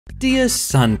Dear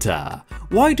Santa,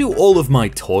 why do all of my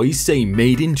toys say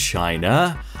made in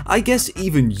China? I guess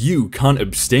even you can't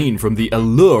abstain from the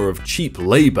allure of cheap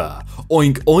labor.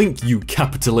 Oink oink, you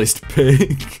capitalist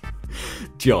pig.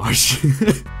 Josh.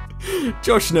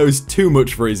 Josh knows too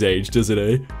much for his age, doesn't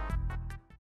he?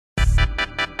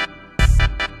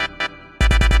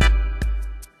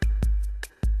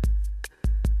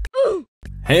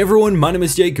 Hey everyone, my name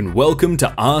is Jake and welcome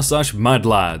to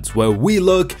r/Madlads, where we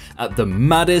look at the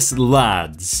maddest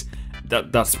lads.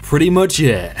 That's pretty much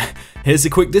it. Here's a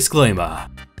quick disclaimer.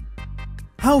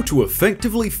 How to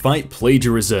effectively fight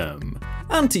plagiarism.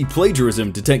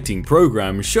 Anti-plagiarism detecting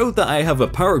programs showed that I have a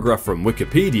paragraph from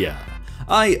Wikipedia.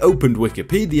 I opened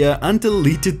Wikipedia and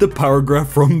deleted the paragraph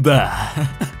from there.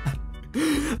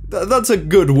 That's a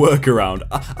good workaround.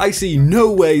 I see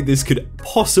no way this could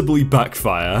possibly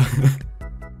backfire.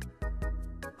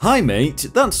 Hi mate,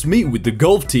 that's me with the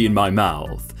golf tee in my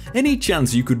mouth. Any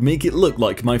chance you could make it look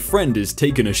like my friend has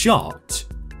taken a shot?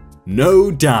 No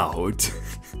doubt.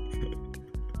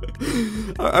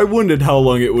 I wondered how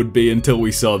long it would be until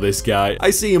we saw this guy. I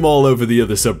see him all over the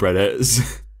other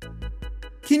subreddits.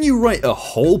 Can you write a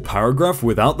whole paragraph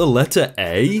without the letter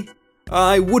A?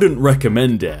 I wouldn't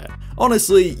recommend it.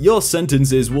 Honestly, your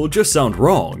sentences will just sound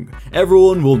wrong.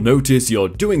 Everyone will notice you're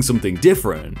doing something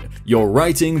different. Your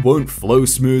writing won't flow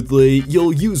smoothly,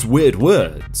 you'll use weird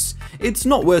words. It's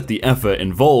not worth the effort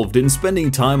involved in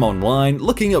spending time online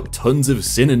looking up tons of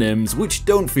synonyms which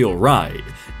don't feel right,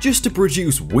 just to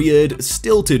produce weird,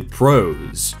 stilted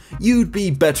prose. You'd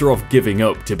be better off giving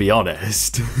up, to be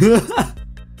honest.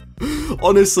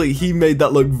 Honestly, he made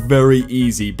that look very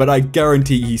easy, but I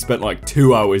guarantee he spent like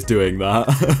 2 hours doing that.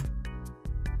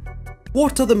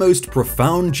 What are the most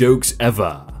profound jokes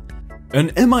ever? An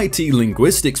MIT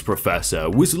linguistics professor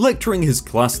was lecturing his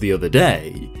class the other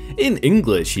day. In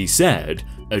English, he said,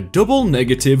 a double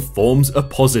negative forms a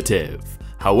positive.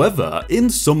 However, in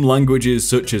some languages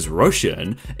such as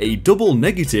Russian, a double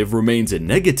negative remains a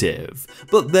negative,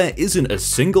 but there isn't a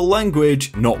single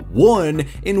language, not one,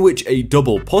 in which a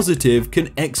double positive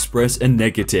can express a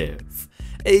negative.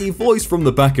 A voice from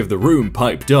the back of the room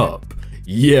piped up,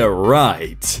 yeah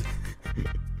right.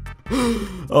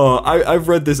 Oh, I've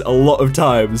read this a lot of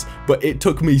times, but it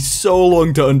took me so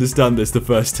long to understand this the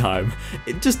first time.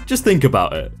 Just think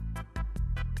about it.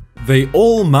 They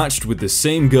all matched with the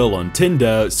same girl on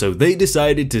Tinder, so they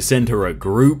decided to send her a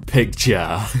group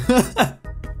picture.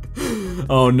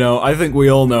 Oh no, I think we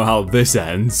all know how this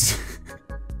ends.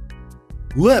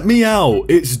 Let me out,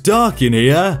 it's dark in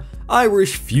here.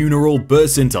 Irish funeral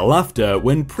bursts into laughter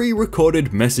when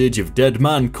pre-recorded message of dead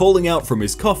man calling out from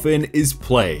his coffin is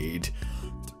played.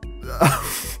 I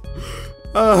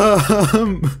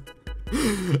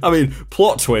mean,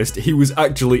 plot twist, he was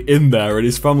actually in there and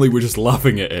his family were just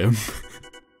laughing at him.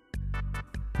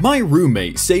 My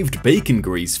roommate saved bacon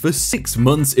grease for 6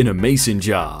 months in a mason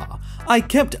jar. I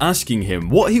kept asking him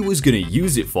what he was gonna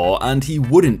use it for and he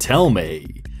wouldn't tell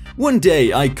me. One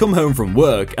day I come home from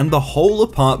work and the whole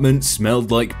apartment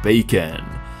smelled like bacon.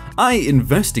 I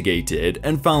investigated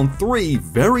and found 3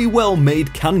 very well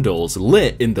made candles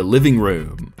lit in the living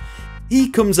room. He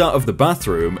comes out of the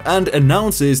bathroom and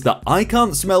announces that I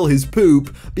can't smell his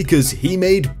poop because he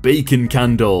made bacon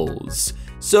candles.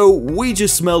 So we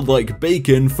just smelled like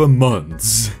bacon for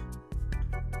months.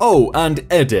 Oh, and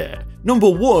edit.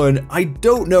 Number 1, I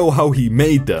don't know how he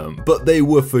made them, but they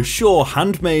were for sure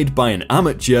handmade by an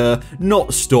amateur,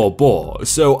 not store-bought,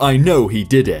 so I know he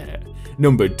did it.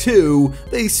 Number 2,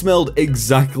 they smelled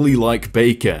exactly like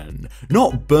bacon.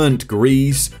 Not burnt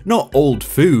grease, not old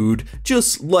food,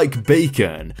 just like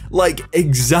bacon. Like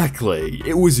exactly,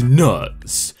 it was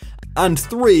nuts. And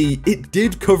 3, it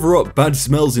did cover up bad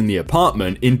smells in the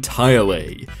apartment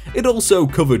entirely. It also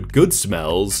covered good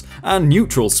smells and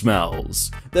neutral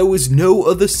smells. There was no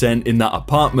other scent in that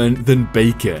apartment than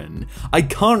bacon. I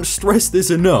can't stress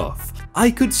this enough.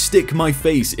 I could stick my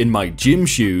face in my gym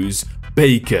shoes,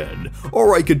 bacon.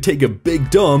 Or I could take a big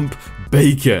dump,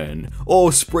 bacon.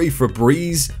 Or spray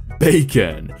Febreze,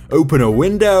 bacon. Open a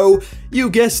window, you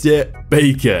guessed it,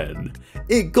 bacon.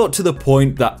 It got to the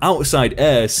point that outside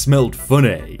air smelled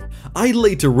funny. I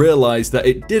later realized that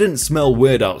it didn't smell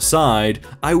weird outside,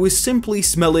 I was simply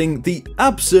smelling the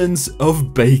absence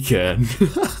of bacon.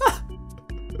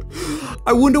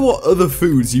 I wonder what other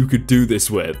foods you could do this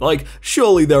with, like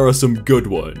surely there are some good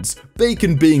ones,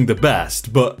 bacon being the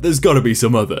best, but there's gotta be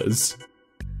some others.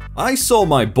 I saw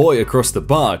my boy across the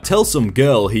bar tell some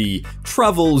girl he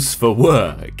travels for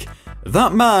work.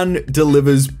 That man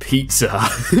delivers pizza.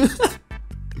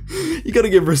 You gotta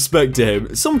give respect to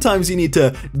him. Sometimes you need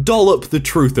to doll up the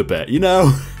truth a bit, you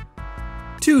know?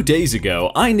 2 days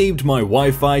ago, I named my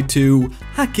Wi-Fi to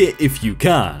Hack It If You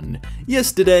Can.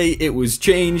 Yesterday, it was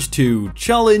changed to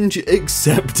Challenge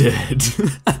Accepted.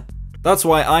 That's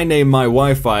why I named my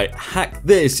Wi-Fi Hack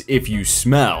This If You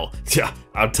Smell.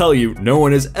 I'll tell you, no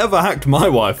one has ever hacked my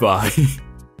Wi-Fi.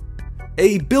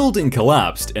 A building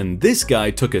collapsed and this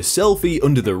guy took a selfie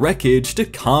under the wreckage to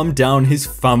calm down his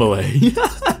family.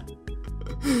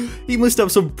 He must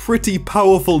have some pretty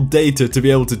powerful data to be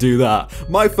able to do that.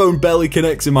 My phone barely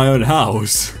connects in my own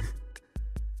house.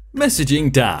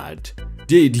 Messaging dad.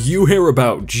 Did you hear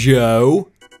about Joe?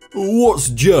 What's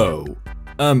Joe?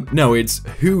 No, it's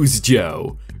who's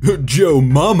Joe? Joe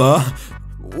Mama?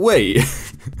 Wait.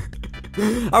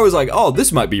 I was like, oh,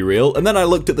 this might be real, and then I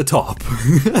looked at the top.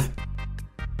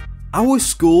 Our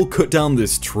school cut down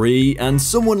this tree, and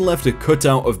someone left a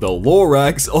cutout of the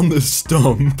Lorax on the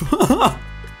stump.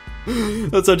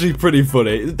 That's actually pretty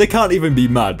funny. They can't even be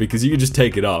mad because you can just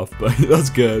take it off, but that's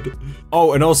good.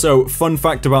 Oh, and also, fun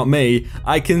fact about me,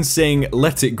 I can sing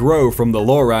Let It Grow from the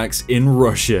Lorax in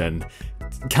Russian.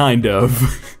 Kind of.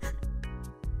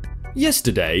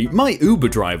 Yesterday, my Uber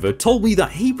driver told me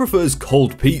that he prefers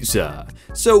cold pizza.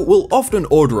 So we'll often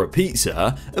order a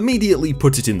pizza, immediately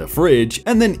put it in the fridge,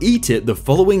 and then eat it the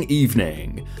following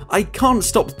evening. I can't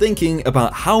stop thinking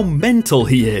about how mental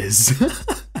he is.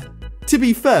 To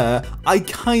be fair, I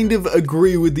kind of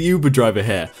agree with the Uber driver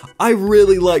here. I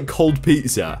really like cold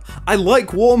pizza. I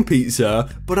like warm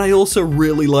pizza, but I also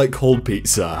really like cold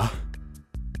pizza.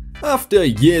 After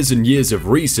years and years of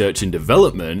research and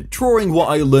development, drawing what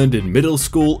I learned in middle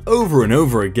school over and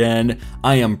over again,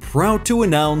 I am proud to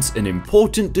announce an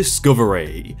important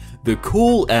discovery. The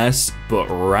cool S, but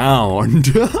round.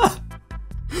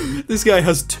 This guy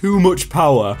has too much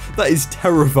power. That is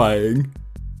terrifying.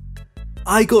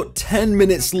 I got 10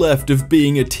 minutes left of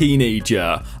being a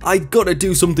teenager. I gotta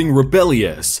do something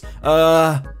rebellious.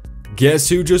 Guess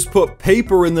who just put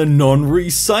paper in the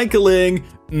non-recycling?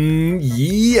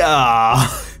 Yeah.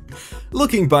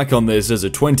 Looking back on this as a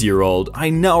 20-year-old, I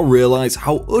now realize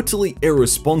how utterly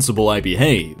irresponsible I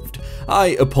behaved.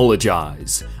 I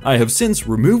apologize. I have since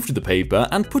removed the paper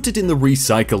and put it in the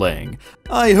recycling.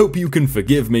 I hope you can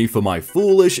forgive me for my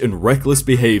foolish and reckless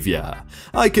behavior.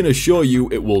 I can assure you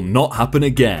it will not happen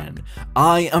again.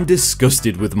 I am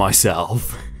disgusted with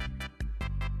myself.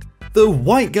 The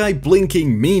white guy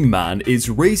blinking meme man is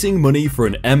raising money for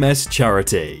an MS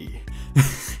charity.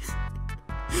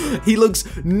 He looks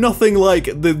nothing like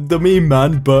the meme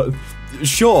man, but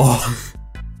sure.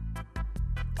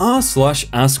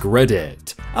 r/ask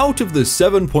Reddit. Out of the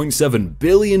 7.7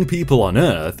 billion people on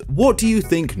Earth, what do you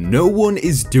think no one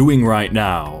is doing right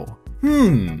now?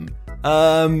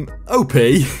 OP.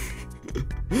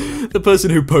 The person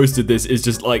who posted this is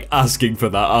just like asking for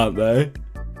that, aren't they?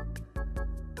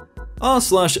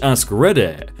 r/ask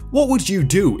Reddit. What would you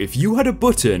do if you had a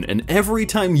button and every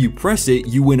time you press it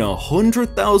you win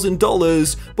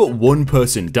 $100,000 but one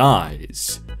person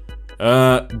dies?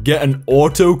 Get an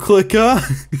auto clicker?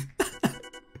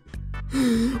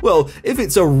 Well, if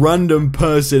it's a random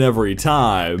person every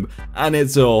time and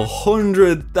it's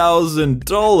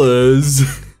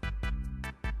 $100,000,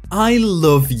 I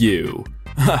love you.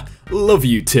 Love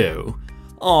you too.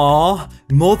 Aw,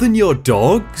 more than your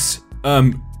dogs?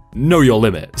 Know your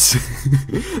limits.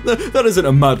 That isn't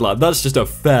a mad lad, that's just a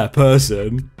fair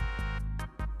person.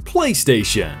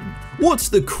 PlayStation. What's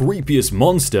the creepiest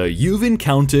monster you've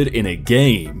encountered in a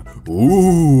game?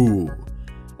 Ooh.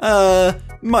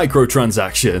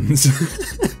 Microtransactions.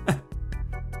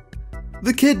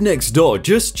 The kid next door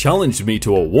just challenged me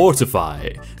to a water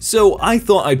fight, so I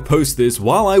thought I'd post this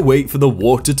while I wait for the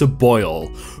water to boil.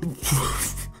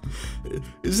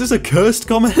 Is this a cursed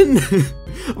comment?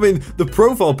 I mean, the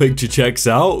profile picture checks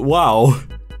out, wow.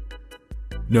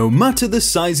 No matter the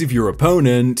size of your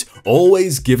opponent,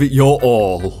 always give it your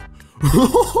all.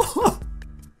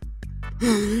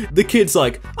 The kid's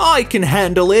like, I can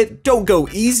handle it, don't go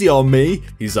easy on me.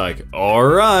 He's like,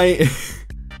 alright.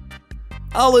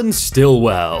 Alan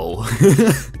Stillwell.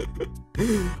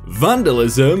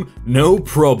 Vandalism? No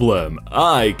problem,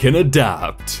 I can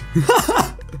adapt.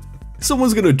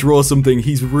 Someone's gonna draw something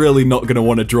he's really not gonna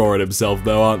want to draw it himself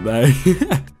though, aren't they?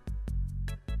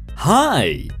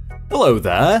 Hi! Hello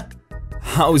there!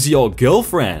 How's your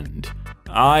girlfriend?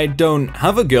 I don't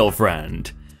have a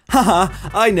girlfriend. Haha,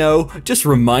 I know, just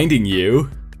reminding you.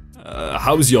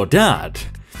 How's your dad?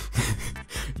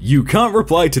 You can't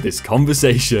reply to this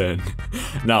conversation.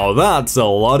 Now that's a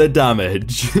lot of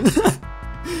damage.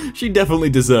 She definitely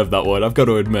deserved that one, I've got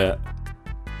to admit.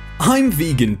 I'm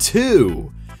vegan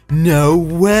too. No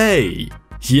way!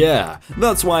 Yeah,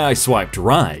 that's why I swiped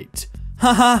right.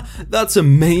 Haha, that's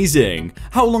amazing.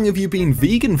 How long have you been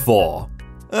vegan for?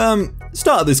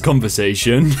 Start this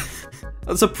conversation.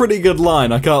 That's a pretty good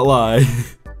line, I can't lie.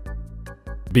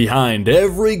 Behind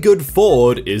every good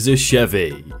Ford is a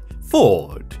Chevy.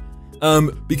 Ford.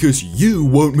 Because you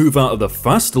won't move out of the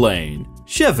fast lane.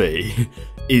 Chevy.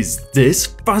 Is this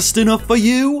fast enough for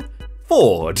you?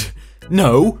 Ford.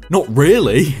 No, not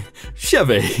really.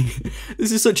 Chevy.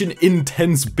 This is such an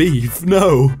intense beef,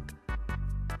 no.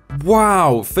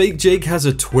 Wow, Fake Jake has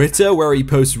a Twitter where he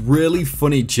posts really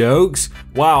funny jokes.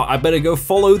 Wow, I better go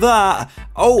follow that.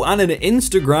 Oh, and an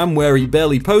Instagram where he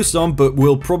barely posts on but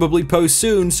will probably post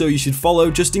soon, so you should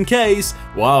follow just in case.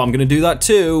 Wow, I'm gonna do that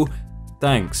too.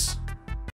 Thanks.